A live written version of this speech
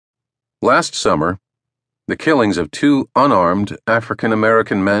Last summer, the killings of two unarmed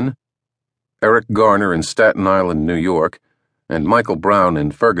African-American men, Eric Garner in Staten Island, New York, and Michael Brown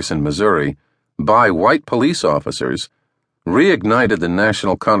in Ferguson, Missouri, by white police officers, reignited the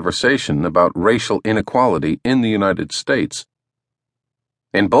national conversation about racial inequality in the United States.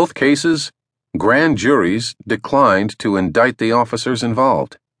 In both cases, grand juries declined to indict the officers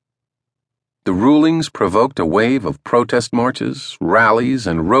involved. The rulings provoked a wave of protest marches, rallies,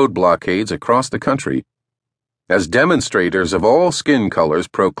 and road blockades across the country, as demonstrators of all skin colors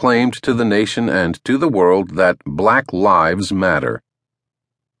proclaimed to the nation and to the world that Black lives matter.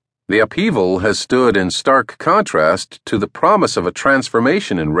 The upheaval has stood in stark contrast to the promise of a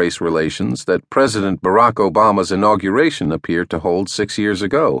transformation in race relations that President Barack Obama's inauguration appeared to hold 6 years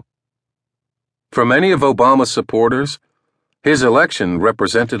ago. For many of Obama's supporters, his election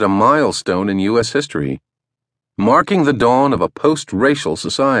represented a milestone in U.S. history, marking the dawn of a post-racial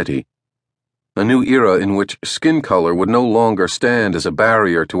society, a new era in which skin color would no longer stand as a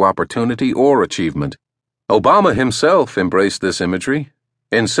barrier to opportunity or achievement. Obama himself embraced this imagery,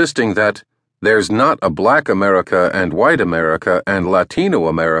 insisting that there's not a Black America and White America and Latino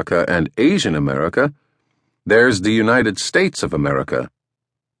America and Asian America, there's the United States of America.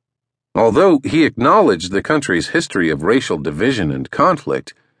 Although he acknowledged the country's history of racial division and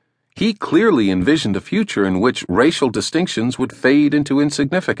conflict, he clearly envisioned a future in which racial distinctions would fade into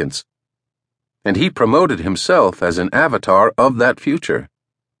insignificance, and he promoted himself as an avatar of that future.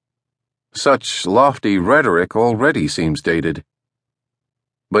 Such lofty rhetoric already seems dated.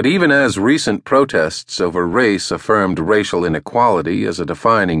 But even as recent protests over race affirmed racial inequality as a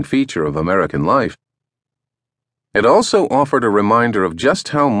defining feature of American life, it also offered a reminder of just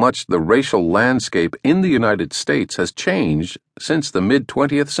how much the racial landscape in the United States has changed since the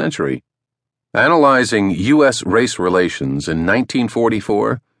mid-20th century. Analyzing U.S. race relations in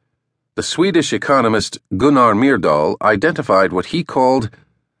 1944, the Swedish economist Gunnar Myrdal identified what he called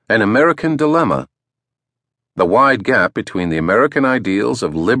an American dilemma: the wide gap between the American ideals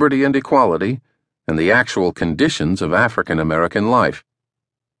of liberty and equality and the actual conditions of African American life.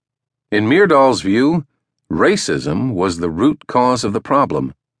 In Myrdal's view, racism was the root cause of the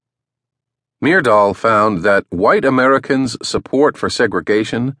problem. Myrdal found that white Americans' support for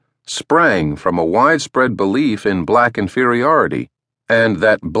segregation sprang from a widespread belief in Black inferiority, and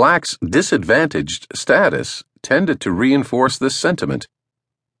that Blacks' disadvantaged status tended to reinforce this sentiment.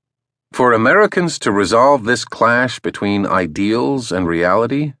 For Americans to resolve this clash between ideals and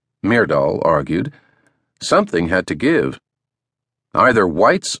reality, Myrdal argued, something had to give. Either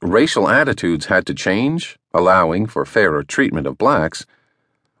whites' racial attitudes had to change, allowing for fairer treatment of Blacks,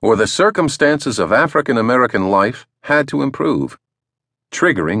 or the circumstances of African American life had to improve,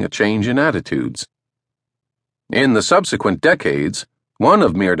 triggering a change in attitudes. In the subsequent decades, one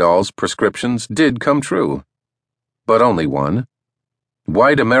of Myrdal's prescriptions did come true, but only one.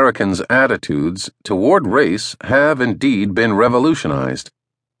 White Americans' attitudes toward race have indeed been revolutionized.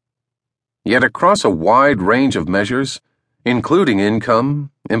 Yet across a wide range of measures, including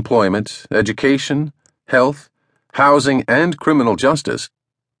income, employment, education, health, housing, and criminal justice,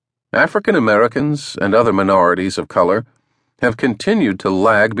 African Americans and other minorities of color have continued to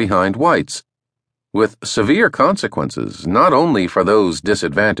lag behind whites, with severe consequences not only for those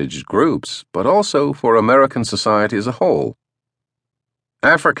disadvantaged groups, but also for American society as a whole.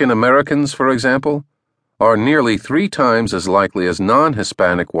 African Americans, for example, are nearly 3 times as likely as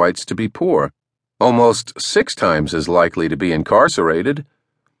non-Hispanic whites to be poor, almost 6 times as likely to be incarcerated,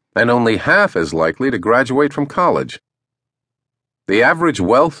 and only half as likely to graduate from college. The average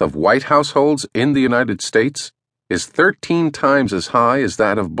wealth of white households in the United States is 13 times as high as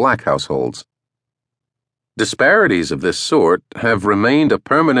that of Black households. Disparities of this sort have remained a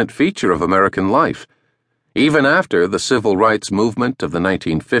permanent feature of American life, even after the civil rights movement of the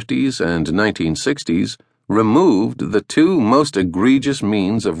 1950s and 1960s removed the 2 most egregious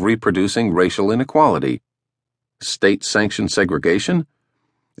means of reproducing racial inequality: state-sanctioned segregation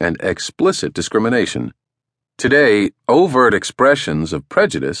and explicit discrimination. Today, overt expressions of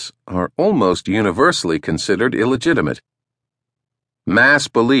prejudice are almost universally considered illegitimate. Mass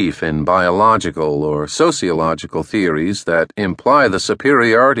belief in biological or sociological theories that imply the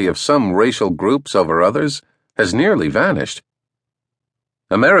superiority of some racial groups over others has nearly vanished.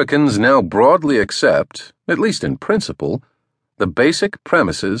 Americans now broadly accept, at least in principle, the basic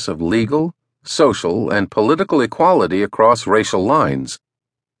premises of legal, social, and political equality across racial lines.